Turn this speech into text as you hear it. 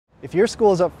If your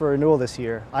school is up for renewal this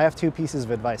year, I have two pieces of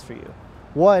advice for you.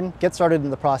 One, get started in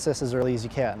the process as early as you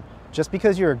can. Just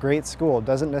because you're a great school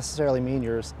doesn't necessarily mean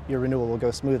your renewal will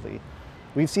go smoothly.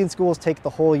 We've seen schools take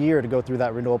the whole year to go through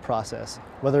that renewal process,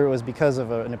 whether it was because of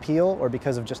an appeal or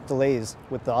because of just delays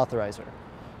with the authorizer.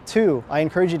 Two, I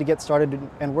encourage you to get started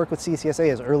and work with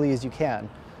CCSA as early as you can.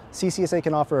 CCSA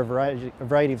can offer a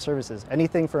variety of services,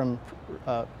 anything from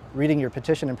reading your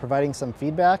petition and providing some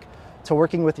feedback, to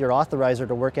working with your authorizer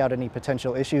to work out any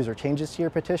potential issues or changes to your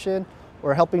petition,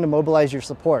 or helping to mobilize your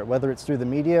support, whether it's through the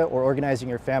media or organizing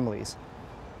your families.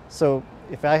 So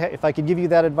if I could give you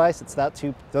that advice, it's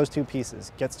those two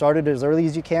pieces. Get started as early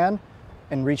as you can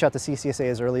and reach out to CCSA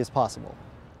as early as possible.